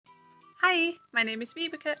Hi, my name is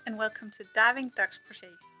Vibeke and welcome to Diving Ducks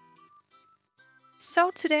Crochet. So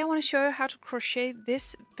today I want to show you how to crochet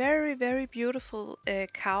this very beautiful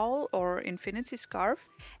cowl or infinity scarf,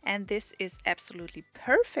 and this is absolutely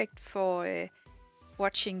perfect for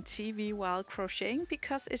watching TV while crocheting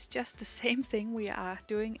because it's just the same thing we are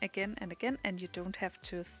doing again and again, and you don't have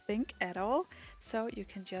to think at all. So you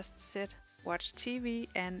can just sit, watch TV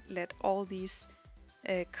and let all these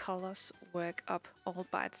colors work up all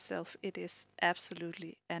by itself. It is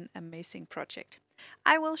absolutely an amazing project.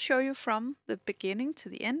 I will show you from the beginning to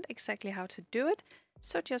the end exactly how to do it.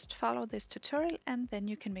 So just follow this tutorial and then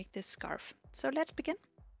you can make this scarf. So let's begin.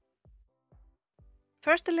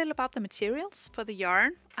 First, a little about the materials for the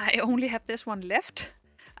yarn. I only have this one left.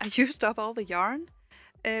 I used up all the yarn,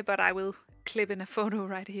 but I will clip in a photo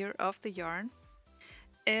right here of the yarn.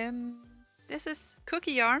 This is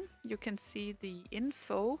cookie yarn. You can see the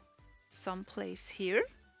info someplace here.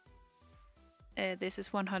 This is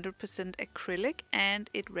 100% acrylic and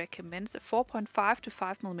it recommends a 4.5 to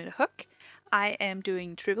 5mm hook. I am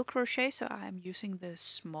doing triple crochet, so I am using the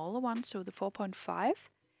smaller one, so the 4.5.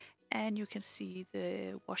 And you can see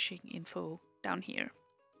the washing info down here.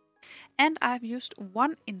 And I've used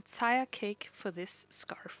one entire cake for this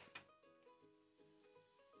scarf.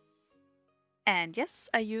 And yes,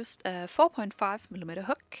 I used a 4.5mm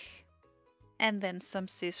hook, and then some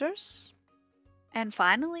scissors, and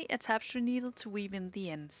finally a tapestry needle to weave in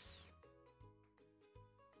the ends.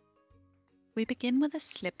 We begin with a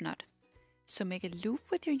slip knot. So make a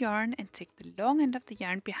loop with your yarn and take the long end of the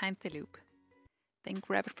yarn behind the loop. Then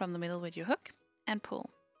grab it from the middle with your hook and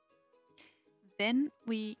pull. Then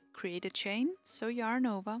we create a chain, so yarn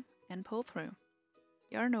over and pull through.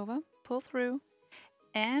 Yarn over, pull through,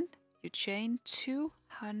 and you chain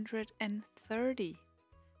 230.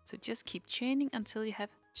 So just keep chaining until you have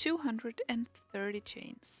 230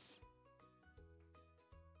 chains.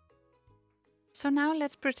 So now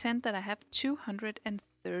let's pretend that I have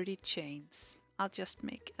 230 chains. I'll just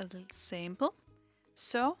make a little sample.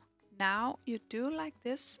 So now you do like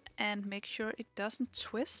this and make sure it doesn't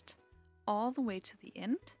twist all the way to the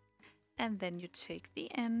end. And then you take the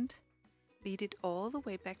end, lead it all the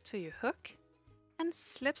way back to your hook, and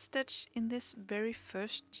slip stitch in this very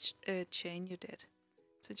first chain you did.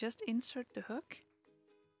 So just insert the hook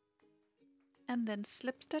and then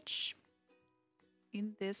slip stitch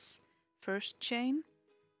in this first chain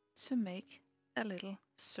to make a little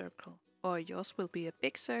circle, or yours will be a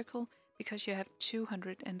big circle because you have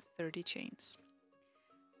 230 chains.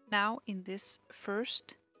 Now in this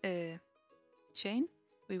first chain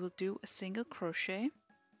we will do a single crochet,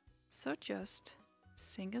 so just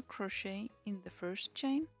single crochet in the first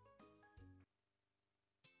chain.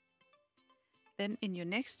 Then in your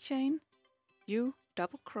next chain you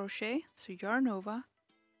double crochet, so yarn over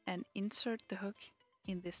and insert the hook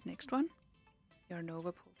in this next one. Yarn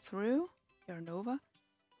over, pull through, yarn over,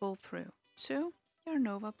 pull through, 2, yarn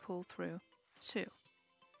over, pull through, 2.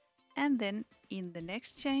 And then in the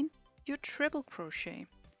next chain you triple crochet.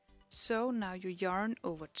 So now you yarn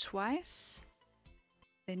over twice,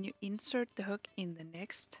 then you insert the hook in the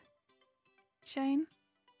next chain,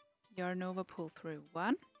 yarn over, pull through,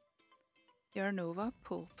 1, yarn over,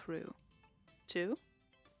 pull through, 2,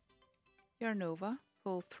 yarn over,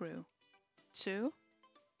 pull through, 2,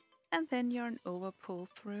 and then yarn over, pull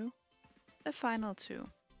through the final 2.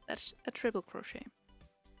 That's a triple crochet.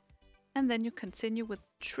 And then you continue with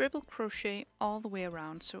triple crochet all the way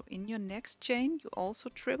around. So in your next chain you also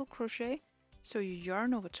triple crochet, so you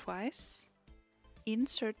yarn over twice,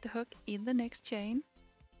 insert the hook in the next chain,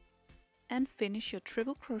 and finish your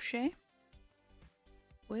triple crochet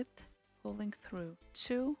with pulling through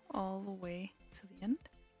 2 all the way to the end.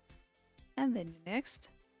 And then your next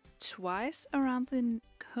twice around the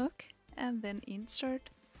hook, and then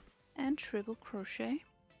insert and triple crochet.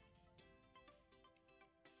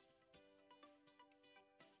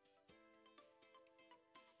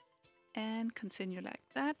 And continue like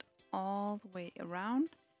that all the way around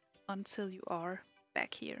until you are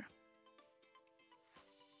back here.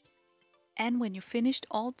 And when you finished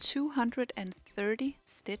all 230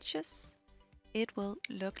 stitches, it will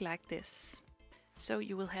look like this. So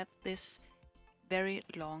you will have this very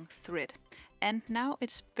long thread. And now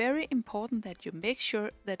it's very important that you make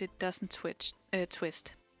sure that it doesn't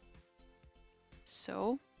twist.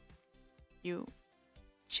 So you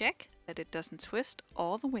check that it doesn't twist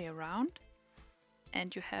all the way around,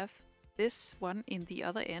 and you have this one in the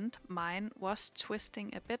other end. Mine was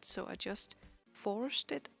twisting a bit, so I just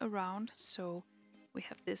forced it around, so we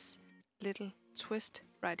have this little twist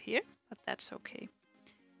right here, but that's okay.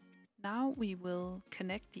 Now we will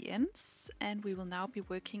connect the ends and we will now be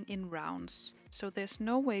working in rounds. So there's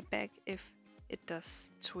no way back if it does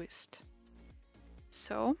twist.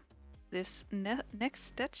 So this next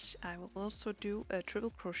stitch I will also do a triple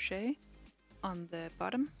crochet on the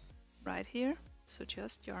bottom right here. So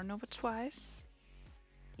just yarn over twice,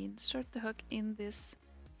 insert the hook in this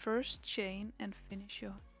first chain and finish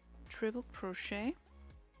your triple crochet.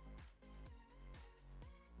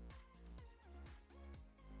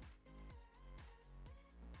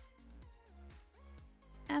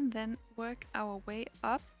 And then work our way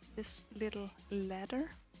up this little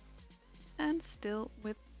ladder and still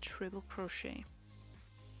with triple crochet.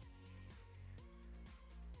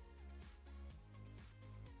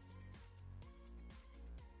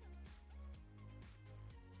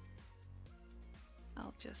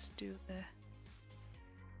 I'll just do the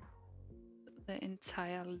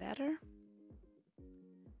entire ladder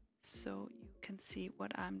so you can see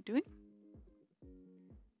what I'm doing.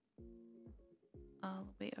 All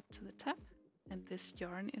the way up to the top, and this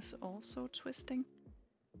yarn is also twisting.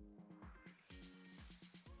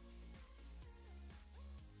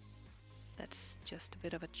 That's just a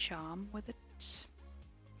bit of a charm with it.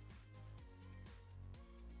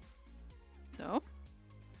 So,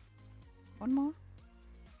 one more.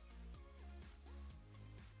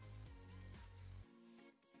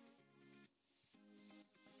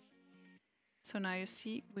 So now you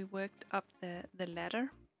see we worked up the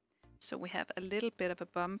ladder. So we have a little bit of a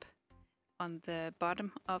bump on the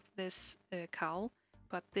bottom of this cowl,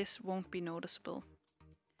 but this won't be noticeable.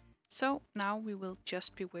 So now we will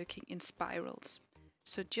just be working in spirals.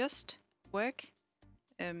 So just work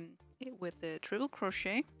with the triple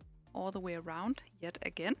crochet all the way around yet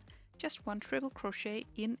again. Just one triple crochet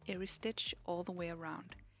in every stitch all the way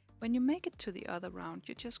around. When you make it to the other round,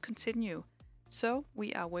 you just continue. So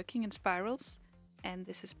we are working in spirals. And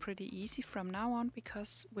this is pretty easy from now on,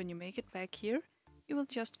 because when you make it back here, you will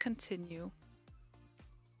just continue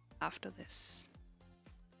after this.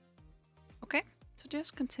 Okay, so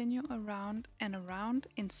just continue around and around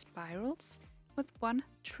in spirals with one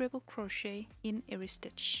triple crochet in every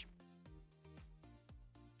stitch.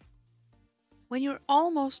 When you're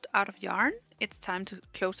almost out of yarn, it's time to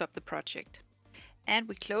close up the project. And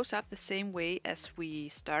we close up the same way as we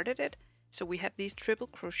started it. So we have these triple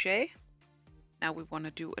crochet. Now we want to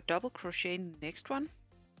do a double crochet in the next one,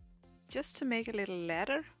 just to make a little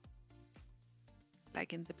ladder,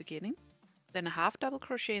 like in the beginning. Then a half double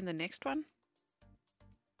crochet in the next one.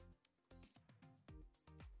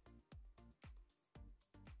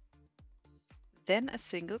 Then a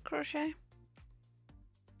single crochet.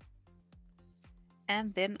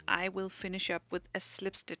 And then I will finish up with a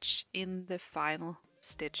slip stitch in the final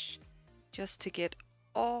stitch, just to get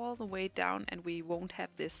all the way down, and we won't have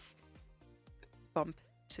this bump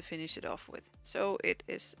to finish it off with, so it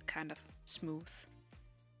is kind of smooth.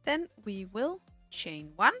 Then we will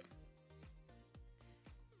chain one,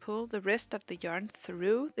 pull the rest of the yarn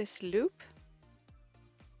through this loop,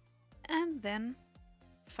 and then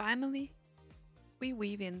finally we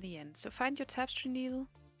weave in the end. So find your tapestry needle,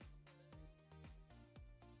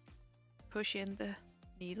 push in the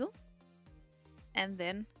needle, and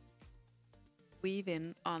then weave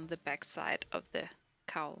in on the back side of the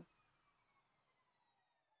cowl.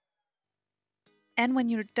 And when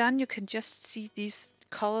you're done, you can just see these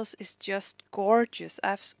colors is just gorgeous.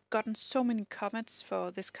 I've gotten so many comments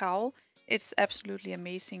for this cowl. It's absolutely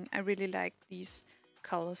amazing. I really like these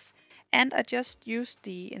colors. And I just used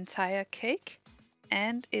the entire cake,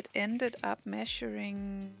 and it ended up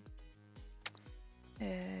measuring,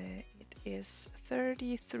 it is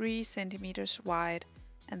 33 centimeters wide,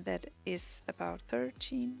 and that is about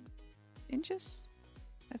 13 inches.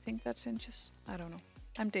 I think that's inches. I don't know.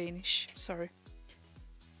 I'm Danish, sorry.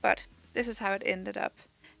 But this is how it ended up.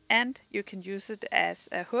 And you can use it as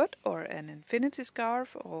a hood or an infinity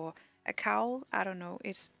scarf or a cowl. I don't know.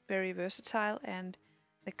 It's very versatile and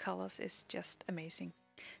the colors is just amazing.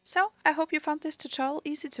 So I hope you found this tutorial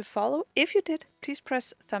easy to follow. If you did, please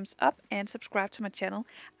press thumbs up and subscribe to my channel.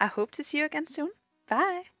 I hope to see you again soon.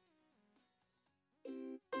 Bye!